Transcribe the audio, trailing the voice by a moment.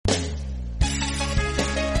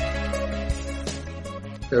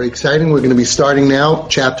Very exciting. We're going to be starting now,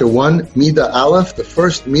 chapter 1, Middah Aleph, the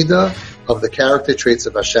first Middah of the character traits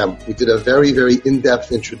of Hashem. We did a very, very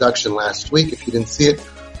in-depth introduction last week. If you didn't see it,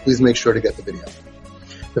 please make sure to get the video.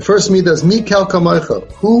 The first Middah is Mikel Kamocha,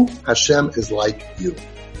 who Hashem is like you.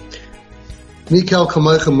 Mikel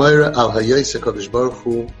Kamocha Moira al Hayos HaKadosh Baruch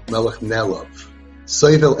Hu Melech Nelav,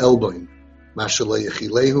 Soivel Elboin, Mashallah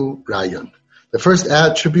Yechilehu Rayan. The first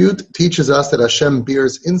attribute teaches us that Hashem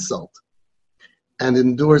bears insult and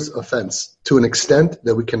endures offense to an extent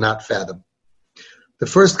that we cannot fathom. The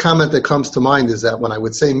first comment that comes to mind is that when I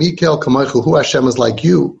would say, Mikel Kamocha, who Hashem is like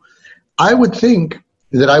you, I would think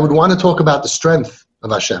that I would want to talk about the strength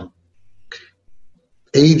of Hashem.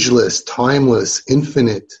 Ageless, timeless,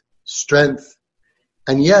 infinite strength.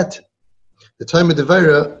 And yet, the Talmud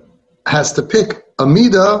Devorah has to pick a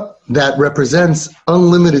Middah that represents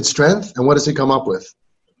unlimited strength. And what does he come up with?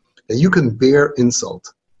 That you can bear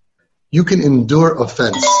insult. You can endure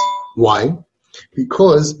offense. Why?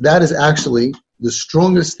 Because that is actually the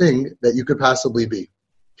strongest thing that you could possibly be.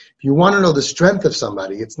 If you want to know the strength of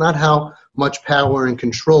somebody, it's not how much power and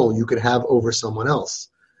control you could have over someone else.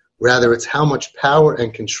 Rather, it's how much power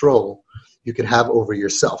and control you can have over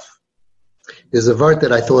yourself. There's a vart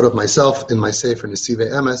that I thought of myself in my Sefer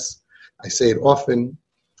Nesivei Emes. I say it often.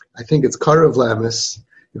 I think it's Karav Lamis.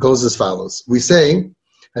 It goes as follows. We say,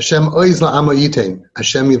 Hashem oiz la'amo yitain.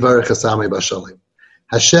 Hashem yivarech hasamei b'shalim.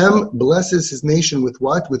 Hashem blesses his nation with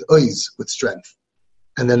what? With oiz, with strength.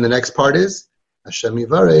 And then the next part is, Hashem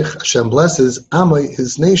yivarech, Hashem blesses amoi,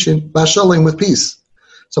 his nation, b'shalim, with peace.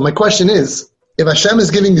 So my question is, if Hashem is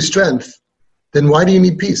giving you strength, then why do you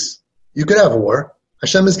need peace? You could have war.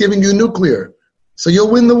 Hashem is giving you nuclear, so you'll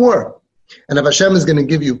win the war. And if Hashem is going to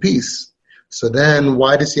give you peace, so then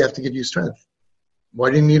why does he have to give you strength?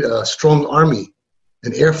 Why do you need a strong army?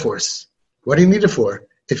 An air force? What do you need it for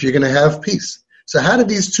if you're going to have peace? So how do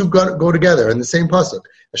these two go together in the same pasuk?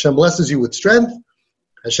 Hashem blesses you with strength.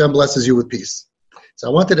 Hashem blesses you with peace. So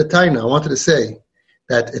I wanted to say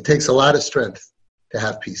that it takes a lot of strength to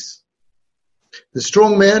have peace. The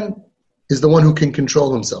strong man is the one who can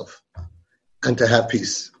control himself and to have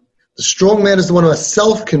peace. The strong man is the one who has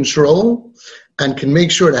self-control and can make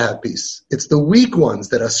sure to have peace. It's the weak ones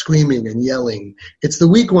that are screaming and yelling. It's the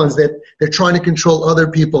weak ones that they're trying to control other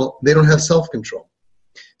people. They don't have self-control.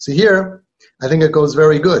 So here, I think it goes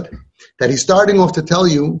very good that he's starting off to tell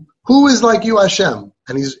you, who is like you, Hashem?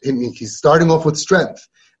 And he's starting off with strength.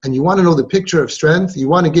 And you want to know the picture of strength. You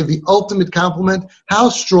want to give the ultimate compliment. How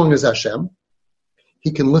strong is Hashem?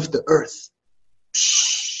 He can lift the earth.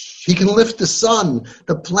 He can lift the sun,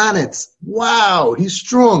 the planets. Wow, he's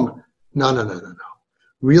strong. No.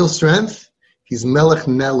 Real strength, he's Melech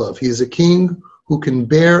Nelav. He is a king who can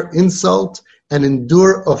bear insult and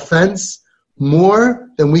endure offense more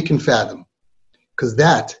than we can fathom. Because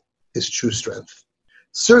that is true strength.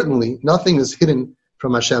 Certainly, nothing is hidden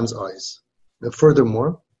from Hashem's eyes. And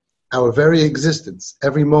furthermore, our very existence,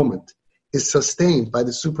 every moment, is sustained by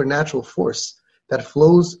the supernatural force that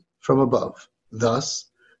flows from above. Thus,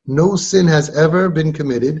 no sin has ever been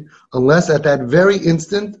committed unless at that very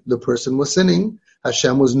instant the person was sinning.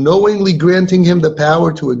 Hashem was knowingly granting him the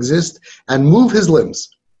power to exist and move his limbs.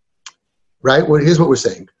 Right? Here's what we're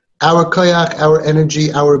saying. Our koyach, our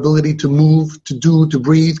energy, our ability to move, to do, to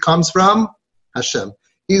breathe comes from Hashem.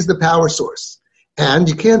 He's the power source. And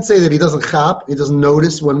you can't say that he doesn't chap, he doesn't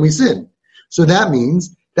notice when we sin. So that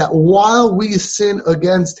means that while we sin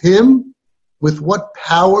against him, with what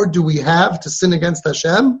power do we have to sin against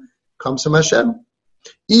Hashem? Comes from Hashem.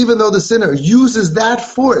 Even though the sinner uses that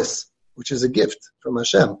force, which is a gift from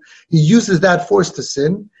Hashem, he uses that force to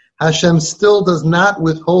sin, Hashem still does not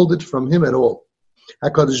withhold it from him at all.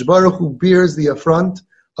 HaKadosh Baruch Hu bears the affront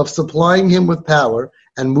of supplying him with power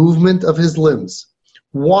and movement of his limbs,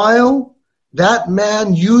 while that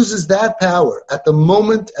man uses that power at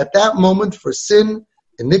that moment for sin,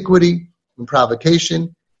 iniquity, and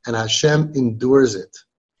provocation, and Hashem endures it.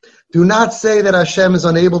 Do not say that Hashem is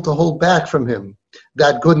unable to hold back from him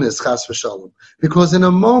that goodness, chas v'shalom, because in a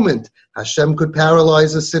moment Hashem could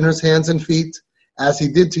paralyze a sinner's hands and feet, as he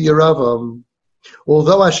did to Yeravam.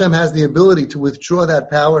 Although Hashem has the ability to withdraw that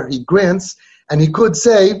power, he grants, and he could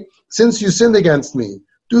say, since you sinned against me,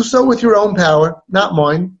 do so with your own power, not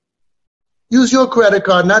mine. Use your credit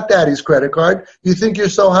card, not daddy's credit card. You think you're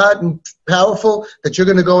so hot and powerful that you're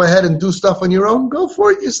going to go ahead and do stuff on your own? Go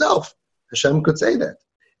for it yourself. Hashem could say that.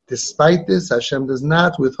 Despite this, Hashem does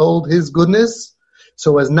not withhold his goodness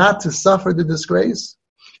so as not to suffer the disgrace.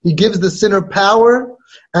 He gives the sinner power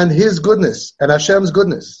and his goodness, and Hashem's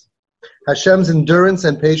goodness. Hashem's endurance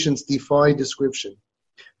and patience defy description.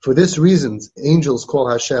 For this reason, angels call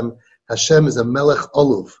Hashem Hashem is a melech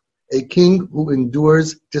oluv, a king who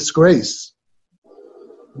endures disgrace.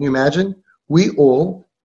 Can you imagine? We all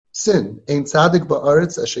sin. Ein tzadik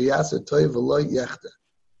ba'aretz asher yaseh toiv v'lo yechteh.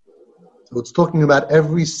 So it's talking about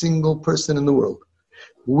every single person in the world.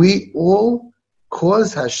 We all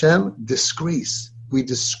cause Hashem disgrace. We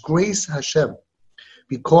disgrace Hashem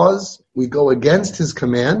because we go against His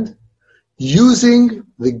command using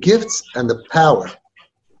the gifts and the power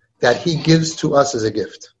that He gives to us as a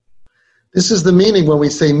gift. This is the meaning when we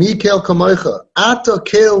say, Mikel kamoicha, ata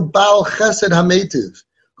kel bal chesed hametiv.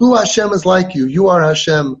 Who Hashem is like you? You are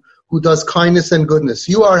Hashem who does kindness and goodness.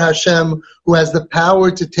 You are Hashem who has the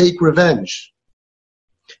power to take revenge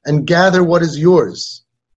and gather what is yours.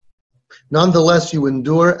 Nonetheless, you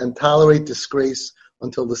endure and tolerate disgrace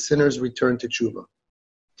until the sinners return to tshuva.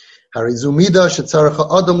 Harizu Middah shetzarech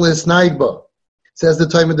adam le'esnaig ba. Says the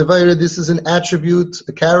Talmud Devorah, this is an attribute,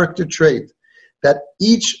 a character trait that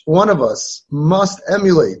each one of us must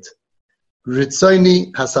emulate.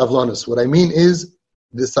 Ritzoni hasavlanus. What I mean is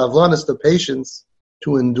the savlanus, the patience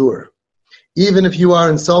to endure. Even if you are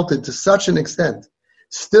insulted to such an extent,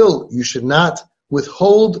 still you should not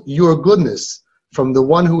withhold your goodness from the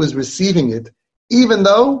one who is receiving it, even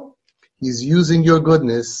though he's using your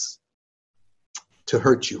goodness to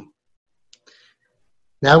hurt you.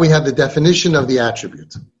 Now we have the definition of the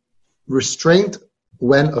attribute. Restraint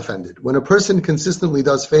when offended. When a person consistently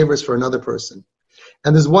does favors for another person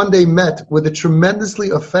and is one day met with a tremendously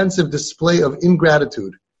offensive display of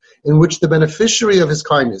ingratitude in which the beneficiary of his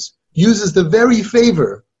kindness uses the very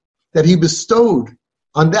favor that he bestowed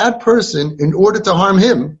on that person in order to harm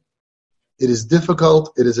him, it is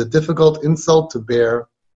a difficult insult to bear.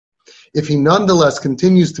 If he nonetheless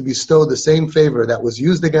continues to bestow the same favor that was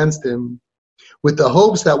used against him, with the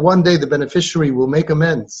hopes that one day the beneficiary will make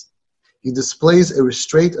amends, he displays a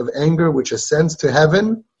restraint of anger which ascends to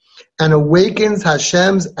heaven and awakens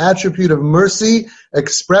Hashem's attribute of mercy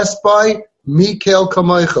expressed by Mikel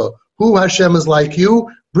Kamoicha, who Hashem is like you,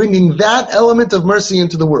 bringing that element of mercy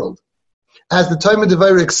into the world. As the Talmud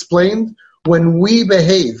Devorah explained, when we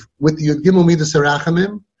behave with the Yud Gimel Midas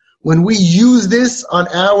Harachamim, when we use this on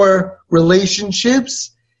our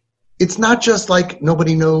relationships, it's not just like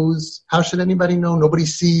nobody knows. How should anybody know? Nobody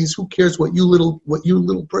sees. Who cares what you little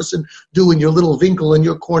person do in your little winkle in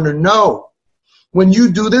your corner? No. When you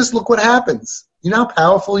do this, look what happens. You know how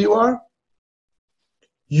powerful you are?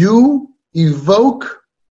 You evoke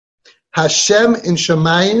Hashem in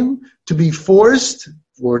Shemayim to be forced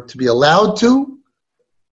or to be allowed to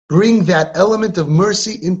bring that element of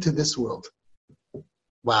mercy into this world.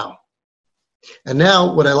 Wow. And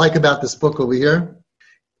now what I like about this book over here,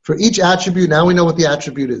 for each attribute, now we know what the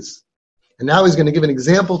attribute is. And now he's going to give an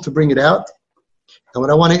example to bring it out. And what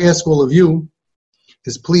I want to ask all of you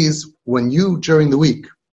is please, when you, during the week,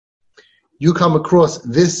 you come across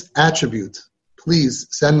this attribute, please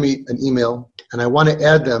send me an email, and I want to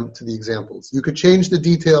add them to the examples. You could change the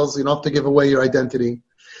details. You don't have to give away your identity.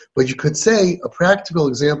 But you could say a practical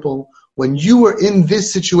example, when you were in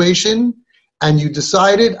this situation and you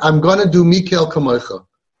decided, I'm going to do Mikel Kamoicha.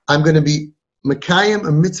 I'm going to be Mekayim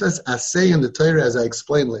a mitzvahs aseh in the Torah, as I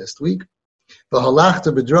explained last week.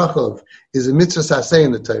 V'halachta b'drachav is a mitzvahs aseh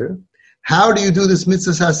in the Torah. How do you do this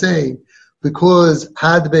mitzvahs aseh? Because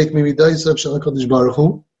hadbeik mimidayisav shel HaKadosh Baruch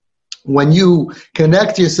Hu. When you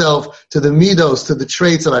connect yourself to the midos, to the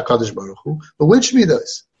traits of HaKadosh Baruch Hu. But which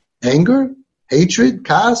midos? Anger? Hatred?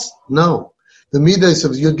 Kas? No. The midos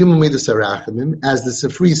of Yud Gimel Midas Harachamim, as the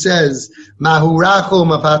Sifri says, Mahu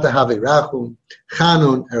rachum apata have rachum,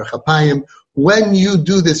 chanun erchapayim. When you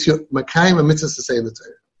do this, you're Makayim a mitzvah to say in the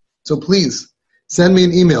Torah. So please, send me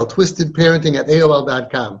an email,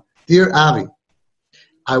 twistedparenting@aol.com. Dear Avi,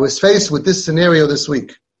 I was faced with this scenario this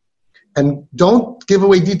week. And don't give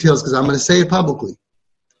away details because I'm going to say it publicly.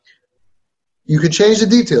 You could change the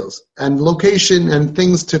details and location and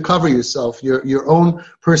things to cover yourself, your own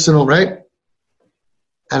personal, right?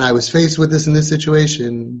 And I was faced with this in this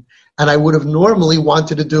situation, and I would have normally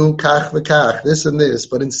wanted to do kach v'kach, this and this,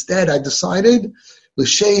 but instead I decided,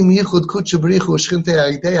 l'shem yichud kutcha b'richu shchinte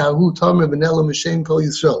ha'idei ha'hu tamer b'nelo m'shem kol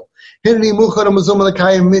Yisrael. Hineni muchar ha'mazum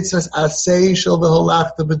l'kayim mitzvahs aseh shel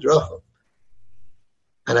v'holachta b'dracha.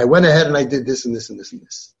 And I went ahead and I did this and this and this and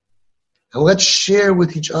this. And let's share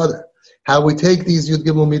with each other how we take these Yud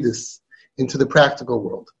Gimel Midas into the practical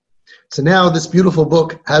world. So now this beautiful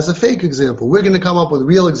book has a fake example. We're going to come up with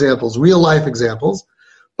real examples, real life examples.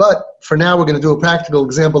 But for now, we're going to do a practical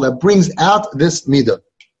example that brings out this Middah.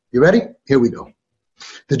 You ready? Here we go.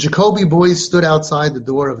 The Jacoby boys stood outside the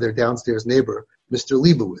door of their downstairs neighbor, Mr.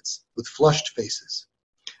 Leibowitz, with flushed faces.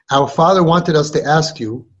 Our father wanted us to ask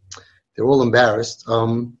you, they're all embarrassed,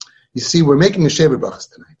 You see, we're making a Sheva Brachas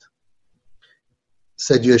tonight,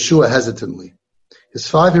 said Yeshua hesitantly. His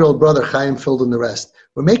 5-year-old brother Chaim filled in the rest.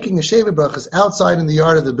 We're making a Sheva Brachas outside in the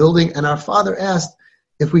yard of the building, and our father asked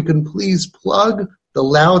if we can please plug the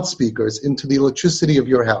loudspeakers into the electricity of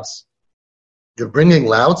your house. You're bringing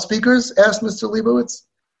loudspeakers? Asked Mr. Leibowitz.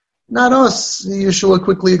 Not us, Yeshua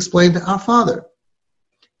quickly explained, our father.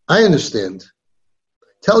 I understand.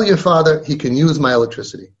 Tell your father he can use my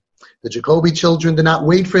electricity. The Jacoby children did not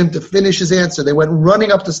wait for him to finish his answer. They went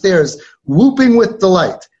running up the stairs, whooping with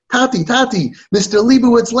delight. Tati, Tati, Mr.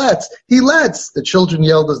 Leibowitz he lets, the children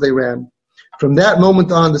yelled as they ran. From that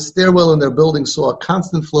moment on, the stairwell in their building saw a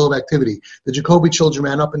constant flow of activity. The Jacoby children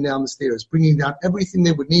ran up and down the stairs, bringing down everything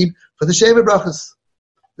they would need for the Sheva Brachas.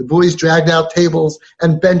 The boys dragged out tables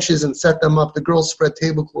and benches and set them up. The girls spread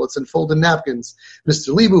tablecloths and folded napkins.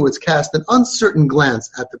 Mr. Leibowitz cast an uncertain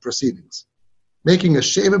glance at the proceedings. Making a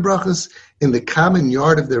Sheva Brachas in the common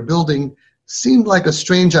yard of their building seemed like a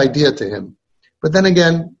strange idea to him. But then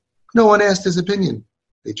again, no one asked his opinion.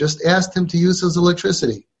 They just asked him to use his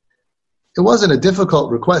electricity. It wasn't a difficult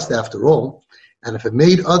request after all, and if it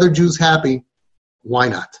made other Jews happy, why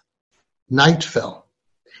not? Night fell,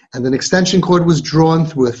 and an extension cord was drawn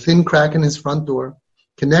through a thin crack in his front door,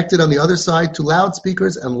 connected on the other side to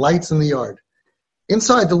loudspeakers and lights in the yard.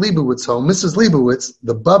 Inside the Leibowitz home, Mrs. Leibowitz,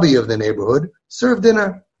 the bubby of the neighborhood, served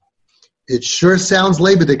dinner. It sure sounds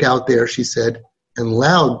Leibedik out there, she said, and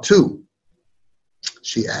loud too,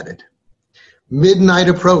 she added. Midnight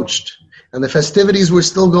approached, and the festivities were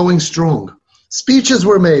still going strong. Speeches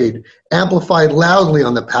were made, amplified loudly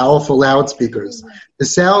on the powerful loudspeakers. The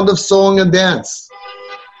sound of song and dance.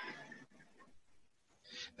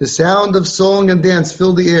 The sound of song and dance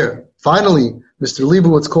filled the air. Finally, Mr.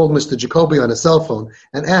 Leibowitz called Mr. Jacoby on his cell phone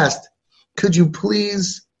and asked, could you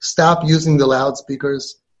please stop using the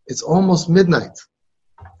loudspeakers? It's almost midnight.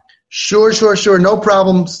 Sure, no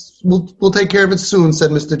problems. We'll take care of it soon,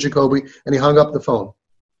 said Mr. Jacoby, and he hung up the phone.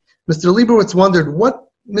 Mr. Leibowitz wondered what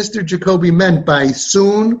Mr. Jacoby meant by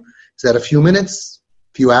soon. Is that a few minutes?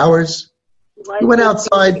 A few hours? He went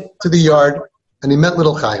outside to the yard, and he met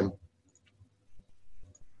little Chaim.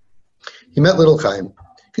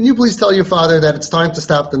 Can you please tell your father that it's time to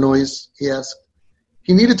stop the noise? He asked.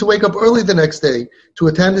 He needed to wake up early the next day to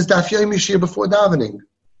attend his Daf Yomi Shir before davening.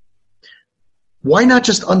 Why not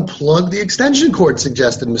just unplug the extension cord,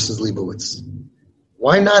 suggested Mrs. Leibowitz.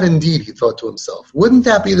 Why not indeed, he thought to himself. Wouldn't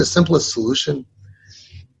that be the simplest solution?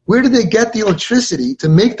 Where did they get the electricity to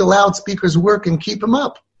make the loudspeakers work and keep him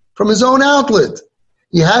up? From his own outlet.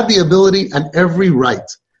 He had the ability and every right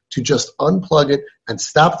to just unplug it and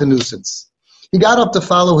stop the nuisance. He got up to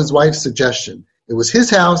follow his wife's suggestion. It was his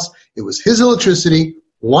house. It was his electricity.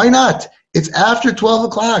 Why not? It's after 12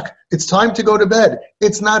 o'clock. It's time to go to bed.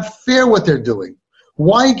 It's not fair what they're doing.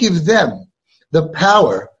 Why give them the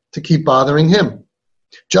power to keep bothering him?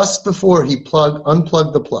 Just before he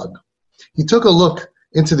unplugged the plug, he took a look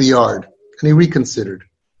into the yard and he reconsidered.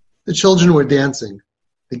 The children were dancing.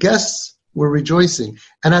 The guests were rejoicing.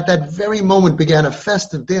 And at that very moment began a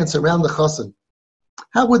festive dance around the chassan.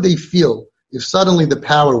 How would they feel if suddenly the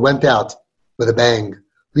power went out with a bang,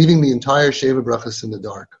 leaving the entire Sheva Brachas in the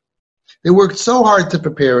dark? They worked so hard to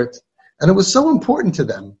prepare it, and it was so important to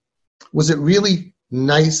them. Was it really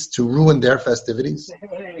nice to ruin their festivities?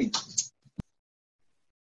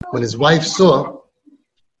 When his wife saw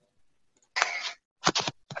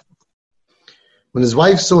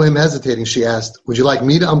him hesitating, she asked, would you like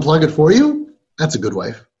me to unplug it for you? That's a good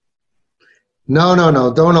wife. No,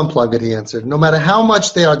 don't unplug it, he answered. No matter how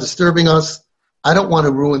much they are disturbing us, I don't want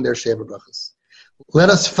to ruin their Sheva Brachas. Let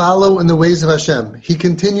us follow in the ways of Hashem. He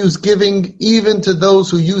continues giving even to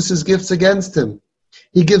those who use his gifts against him.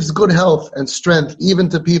 He gives good health and strength even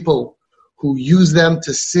to people who use them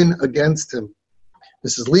to sin against him.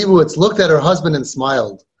 Mrs. Leibowitz looked at her husband and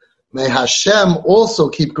smiled. May Hashem also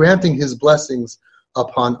keep granting his blessings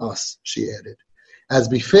upon us, she added. As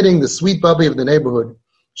befitting the sweet bubby of the neighborhood,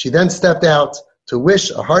 she then stepped out to wish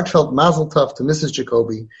a heartfelt mazel tov to Mrs.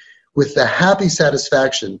 Jacoby with the happy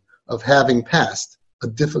satisfaction of having passed a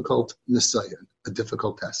difficult nisayon, a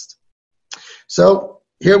difficult test. So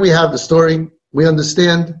here we have the story. We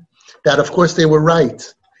understand that, of course, they were right,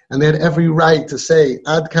 and they had every right to say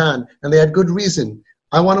Ad Kan, and they had good reason.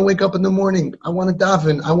 I want to wake up in the morning. I want to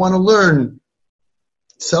daven. I want to learn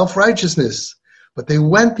self-righteousness. But they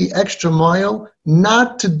went the extra mile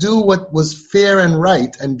not to do what was fair and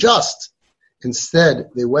right and just. Instead,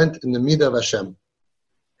 they went in the Middah of Hashem.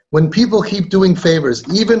 When people keep doing favors,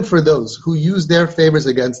 even for those who use their favors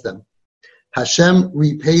against them, Hashem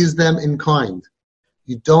repays them in kind.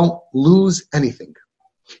 You don't lose anything.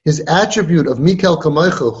 His attribute of Mikel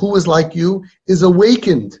Kamoicha, who is like you, is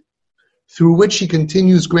awakened, through which he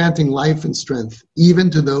continues granting life and strength, even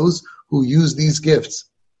to those who use these gifts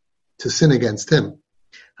to sin against him.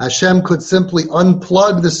 Hashem could simply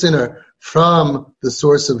unplug the sinner from the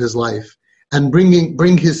source of his life and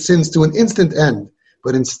bring his sins to an instant end,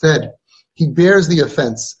 but instead, he bears the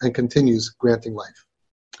offense and continues granting life.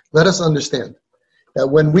 Let us understand that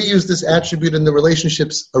when we use this attribute in the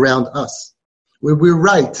relationships around us, where we're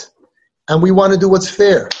right, and we want to do what's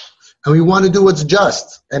fair, and we want to do what's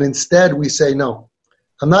just, and instead we say, no,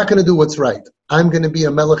 I'm not going to do what's right. I'm going to be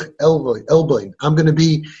a melech elboin. I'm going to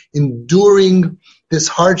be enduring this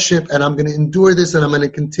hardship, and I'm going to endure this, and I'm going to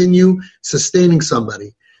continue sustaining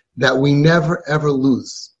somebody, that we never, ever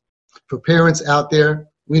lose. For parents out there,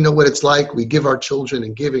 we know what it's like. We give our children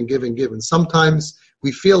and give and give and give, and sometimes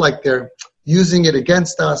we feel like they're using it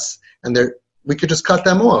against us, and we could just cut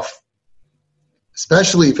them off.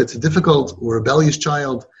 Especially if it's a difficult or rebellious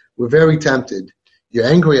child, we're very tempted. You're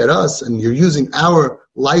angry at us and you're using our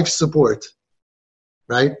life support,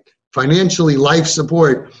 right? Financially life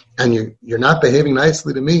support, and you're not behaving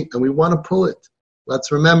nicely to me, and we want to pull it.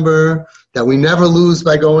 Let's remember that we never lose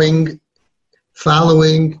by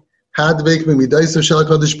following. We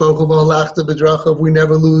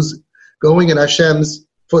never lose going in Hashem's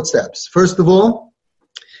footsteps. First of all,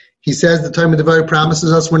 he says the time of Devorah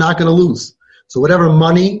promises us we're not going to lose. So whatever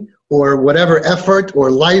money or whatever effort or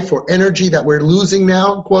life or energy that we're losing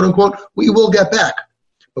now, quote unquote, we will get back.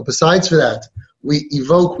 But besides for that, we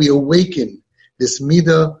awaken this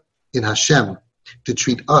Middah in Hashem to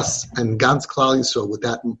treat us and Gans Klal Yisrael with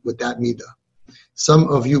that Middah. Some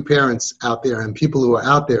of you parents out there and people who are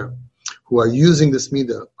out there who are using this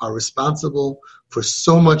Middah are responsible for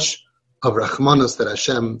so much of Rachmanos that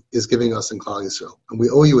Hashem is giving us in Klal Yisrael. And we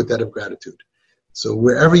owe you a debt of gratitude. So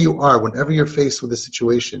wherever you are, whenever you're faced with a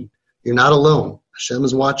situation, you're not alone. Hashem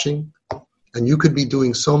is watching, and you could be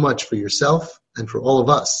doing so much for yourself and for all of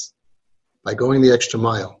us by going the extra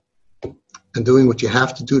mile and doing what you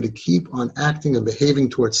have to do to keep on acting and behaving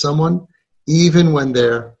towards someone, even when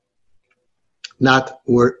they're not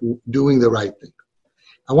doing the right thing.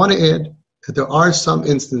 I want to add that there are some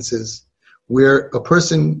instances where a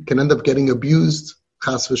person can end up getting abused,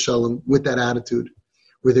 chas v'shalom, with that attitude,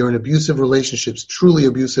 where they're in abusive relationships, truly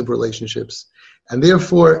abusive relationships. And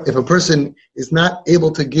therefore, if a person is not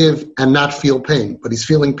able to give and not feel pain, but he's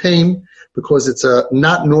feeling pain because it's a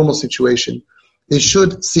not normal situation, they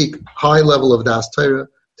should seek high level of das Torah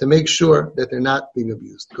to make sure that they're not being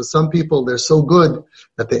abused. Because some people, they're so good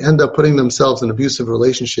that they end up putting themselves in abusive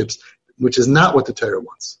relationships, which is not what the Torah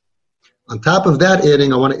wants. On top of that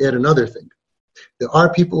I want to add another thing. There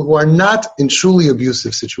are people who are not in truly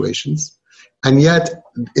abusive situations, and yet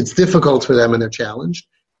it's difficult for them and they're challenged.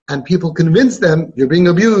 And people convince them, you're being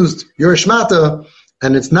abused, you're a shmata,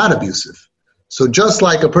 and it's not abusive. So just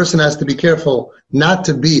like a person has to be careful not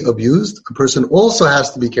to be abused, a person also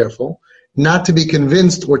has to be careful not to be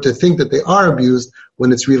convinced or to think that they are abused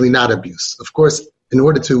when it's really not abuse. Of course, in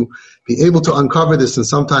order to be able to uncover this, and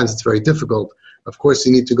sometimes it's very difficult, of course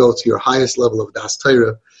you need to go to your highest level of das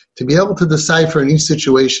Torah to be able to decipher in each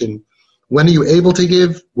situation, when are you able to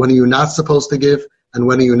give, when are you not supposed to give, and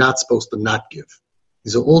when are you not supposed to not give.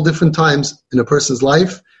 These are all different times in a person's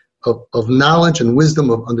life of knowledge and wisdom,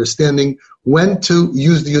 of understanding when to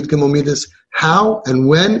use the Yud Gimel Midas, how and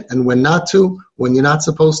when not to, when you're not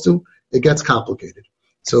supposed to. It gets complicated.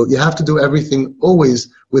 So you have to do everything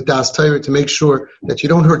always with das Torah to make sure that you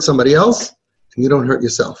don't hurt somebody else and you don't hurt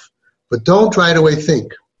yourself. But don't right away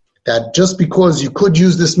think that just because you could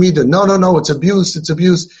use this Middah, no, it's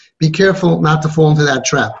abuse. Be careful not to fall into that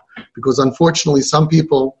trap. Because unfortunately, some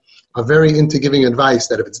people are very into giving advice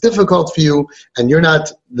that if it's difficult for you and you're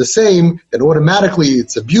not the same, then automatically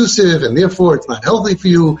it's abusive and therefore it's not healthy for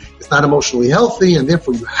you, it's not emotionally healthy, and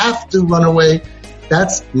therefore you have to run away.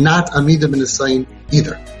 That's not a Middah B'Nisayin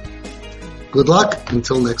either. Good luck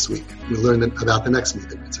until next week. We'll learn about the next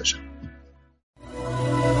Middah.